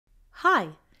Hi,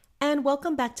 and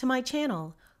welcome back to my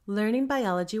channel, Learning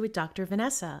Biology with Dr.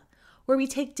 Vanessa, where we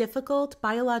take difficult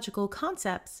biological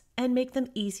concepts and make them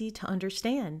easy to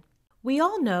understand. We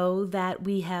all know that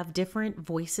we have different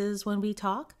voices when we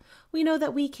talk. We know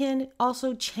that we can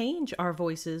also change our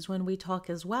voices when we talk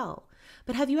as well.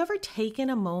 But have you ever taken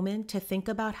a moment to think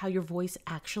about how your voice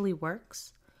actually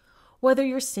works? Whether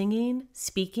you're singing,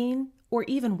 speaking, or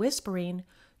even whispering,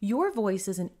 your voice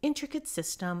is an intricate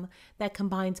system that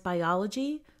combines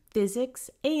biology, physics,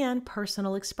 and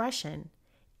personal expression.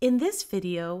 In this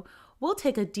video, we'll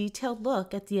take a detailed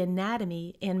look at the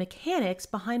anatomy and mechanics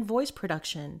behind voice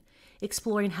production,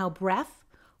 exploring how breath,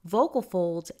 vocal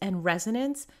folds, and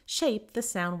resonance shape the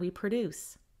sound we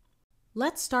produce.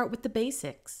 Let's start with the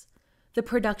basics. The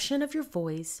production of your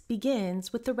voice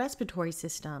begins with the respiratory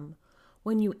system.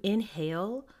 When you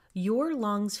inhale, your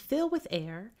lungs fill with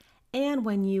air, and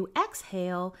when you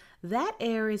exhale, that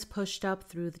air is pushed up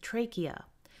through the trachea.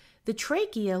 The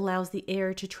trachea allows the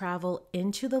air to travel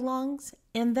into the lungs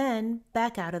and then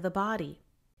back out of the body.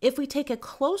 If we take a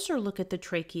closer look at the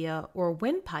trachea or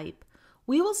windpipe,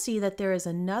 we will see that there is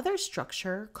another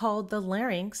structure called the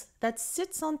larynx that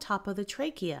sits on top of the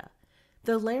trachea.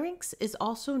 The larynx is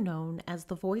also known as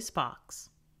the voice box.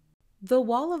 The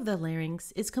wall of the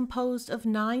larynx is composed of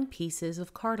 9 pieces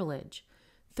of cartilage.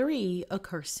 3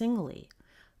 occur singly: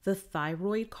 the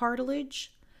thyroid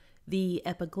cartilage, the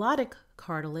epiglottic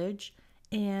cartilage,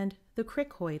 and the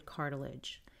cricoid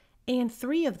cartilage. And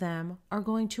 3 of them are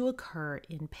going to occur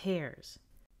in pairs.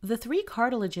 The 3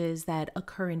 cartilages that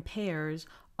occur in pairs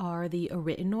are the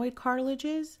arytenoid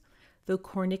cartilages, the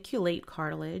corniculate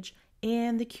cartilage,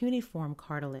 and the cuneiform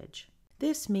cartilage.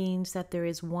 This means that there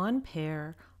is 1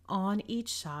 pair on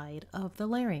each side of the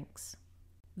larynx.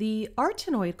 The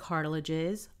arytenoid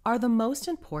cartilages are the most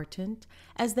important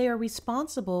as they are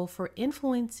responsible for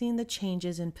influencing the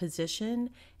changes in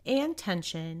position and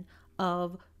tension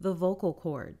of the vocal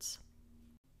cords.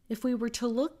 If we were to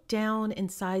look down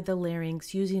inside the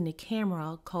larynx using a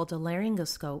camera called a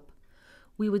laryngoscope,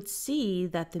 we would see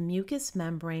that the mucous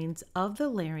membranes of the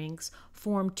larynx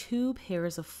form 2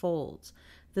 pairs of folds: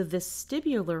 the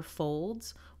vestibular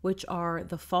folds, which are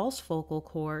the false vocal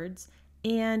cords,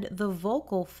 and the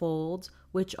vocal folds,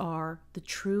 which are the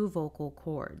true vocal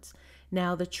cords.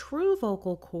 Now, the true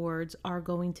vocal cords are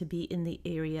going to be in the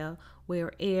area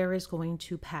where air is going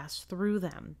to pass through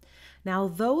them. Now,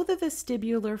 though the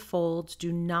vestibular folds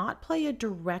do not play a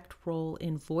direct role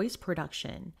in voice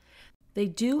production, they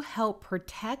do help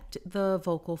protect the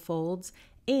vocal folds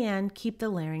and keep the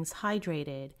larynx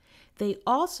hydrated. They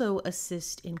also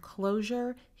assist in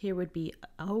closure. Here would be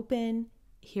open.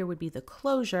 Here would be the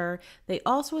closure. They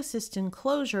also assist in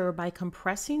closure by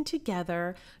compressing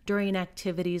together during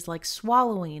activities like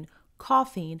swallowing,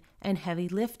 coughing, and heavy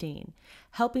lifting,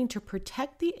 helping to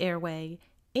protect the airway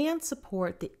and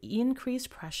support the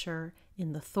increased pressure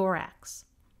in the thorax.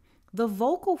 The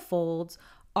vocal folds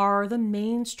are the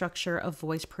main structure of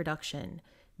voice production.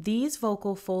 These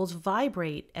vocal folds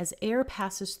vibrate as air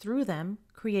passes through them,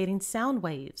 creating sound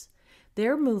waves.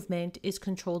 Their movement is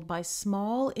controlled by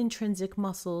small intrinsic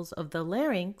muscles of the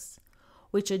larynx,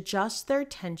 which adjust their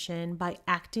tension by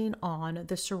acting on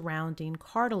the surrounding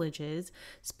cartilages,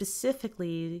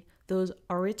 specifically those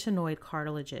arytenoid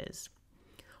cartilages.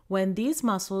 When these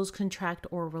muscles contract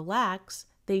or relax,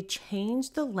 they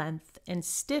change the length and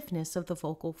stiffness of the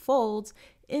vocal folds,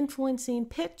 influencing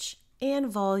pitch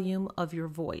and volume of your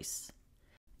voice.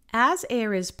 As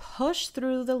air is pushed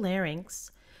through the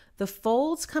larynx, the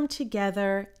folds come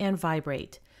together and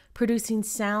vibrate, producing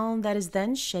sound that is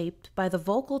then shaped by the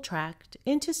vocal tract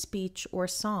into speech or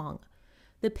song.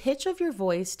 The pitch of your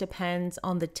voice depends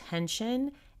on the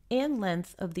tension and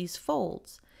length of these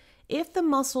folds. If the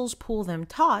muscles pull them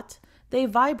taut, they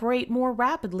vibrate more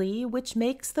rapidly, which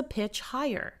makes the pitch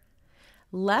higher.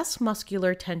 Less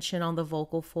muscular tension on the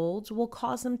vocal folds will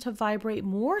cause them to vibrate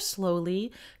more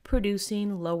slowly,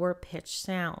 producing lower pitch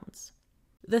sounds.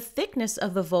 The thickness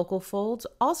of the vocal folds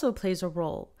also plays a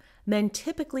role. Men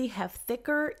typically have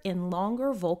thicker and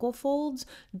longer vocal folds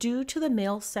due to the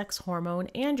male sex hormone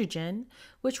androgen,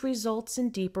 which results in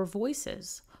deeper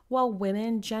voices, while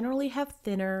women generally have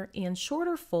thinner and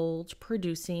shorter folds,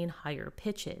 producing higher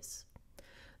pitches.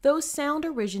 Though sound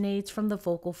originates from the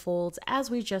vocal folds, as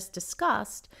we just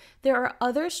discussed, there are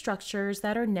other structures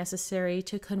that are necessary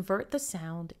to convert the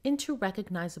sound into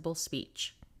recognizable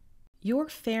speech. Your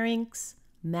pharynx,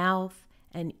 mouth,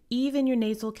 and even your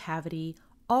nasal cavity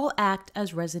all act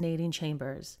as resonating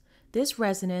chambers. This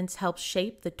resonance helps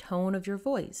shape the tone of your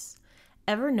voice.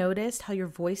 Ever noticed how your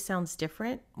voice sounds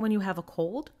different when you have a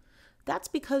cold? That's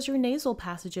because your nasal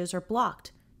passages are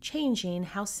blocked changing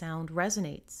how sound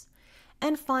resonates.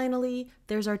 And finally,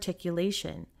 there's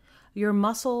articulation. Your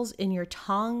muscles in your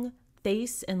tongue,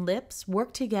 face, and lips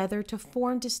work together to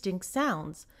form distinct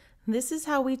sounds. This is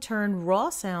how we turn raw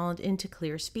sound into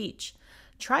clear speech.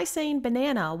 Try saying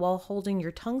banana while holding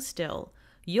your tongue still.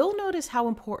 You'll notice how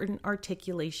important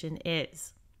articulation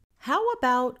is. How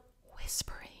about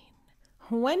whispering?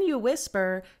 When you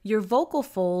whisper, your vocal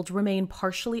folds remain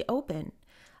partially open,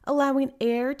 allowing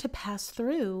air to pass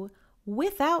through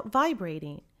without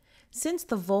vibrating. Since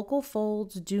the vocal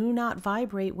folds do not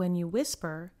vibrate when you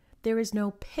whisper, there is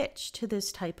no pitch to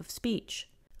this type of speech.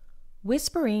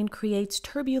 Whispering creates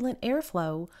turbulent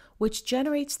airflow, which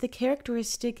generates the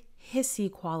characteristic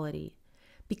hissy quality.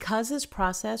 Because this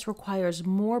process requires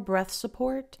more breath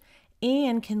support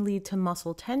and can lead to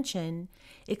muscle tension,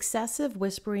 excessive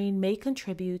whispering may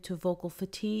contribute to vocal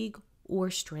fatigue or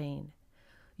strain.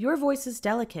 Your voice is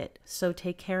delicate, so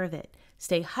take care of it.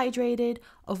 Stay hydrated,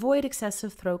 avoid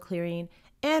excessive throat clearing,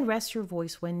 and rest your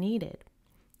voice when needed.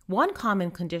 One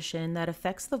common condition that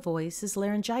affects the voice is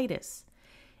laryngitis.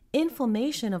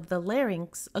 Inflammation of the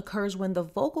larynx occurs when the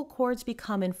vocal cords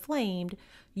become inflamed,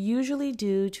 usually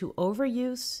due to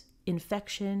overuse,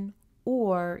 infection,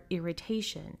 or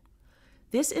irritation.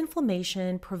 This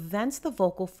inflammation prevents the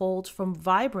vocal folds from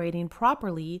vibrating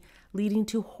properly, leading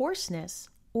to hoarseness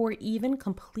or even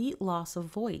complete loss of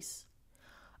voice.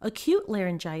 Acute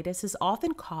laryngitis is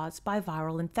often caused by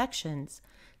viral infections,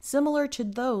 similar to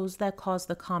those that cause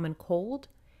the common cold,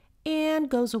 and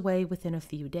goes away within a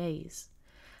few days.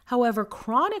 However,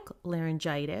 chronic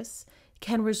laryngitis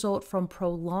can result from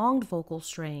prolonged vocal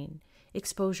strain,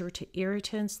 exposure to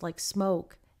irritants like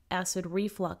smoke, acid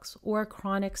reflux, or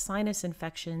chronic sinus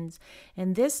infections,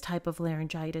 and this type of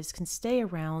laryngitis can stay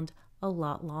around a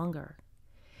lot longer.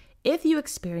 If you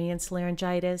experience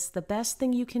laryngitis, the best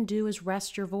thing you can do is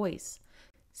rest your voice.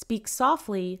 Speak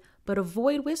softly, but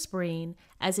avoid whispering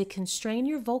as it can strain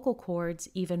your vocal cords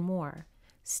even more.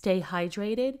 Stay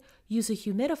hydrated, use a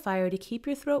humidifier to keep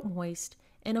your throat moist,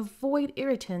 and avoid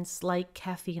irritants like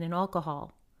caffeine and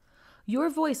alcohol. Your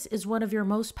voice is one of your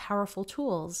most powerful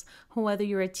tools. Whether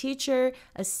you're a teacher,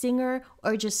 a singer,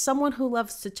 or just someone who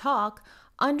loves to talk,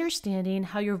 understanding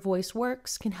how your voice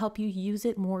works can help you use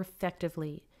it more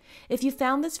effectively. If you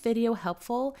found this video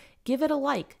helpful, give it a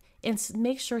like and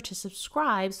make sure to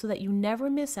subscribe so that you never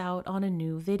miss out on a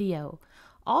new video.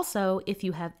 Also, if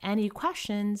you have any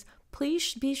questions,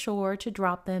 please be sure to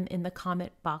drop them in the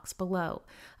comment box below.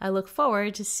 I look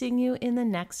forward to seeing you in the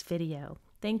next video.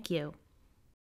 Thank you.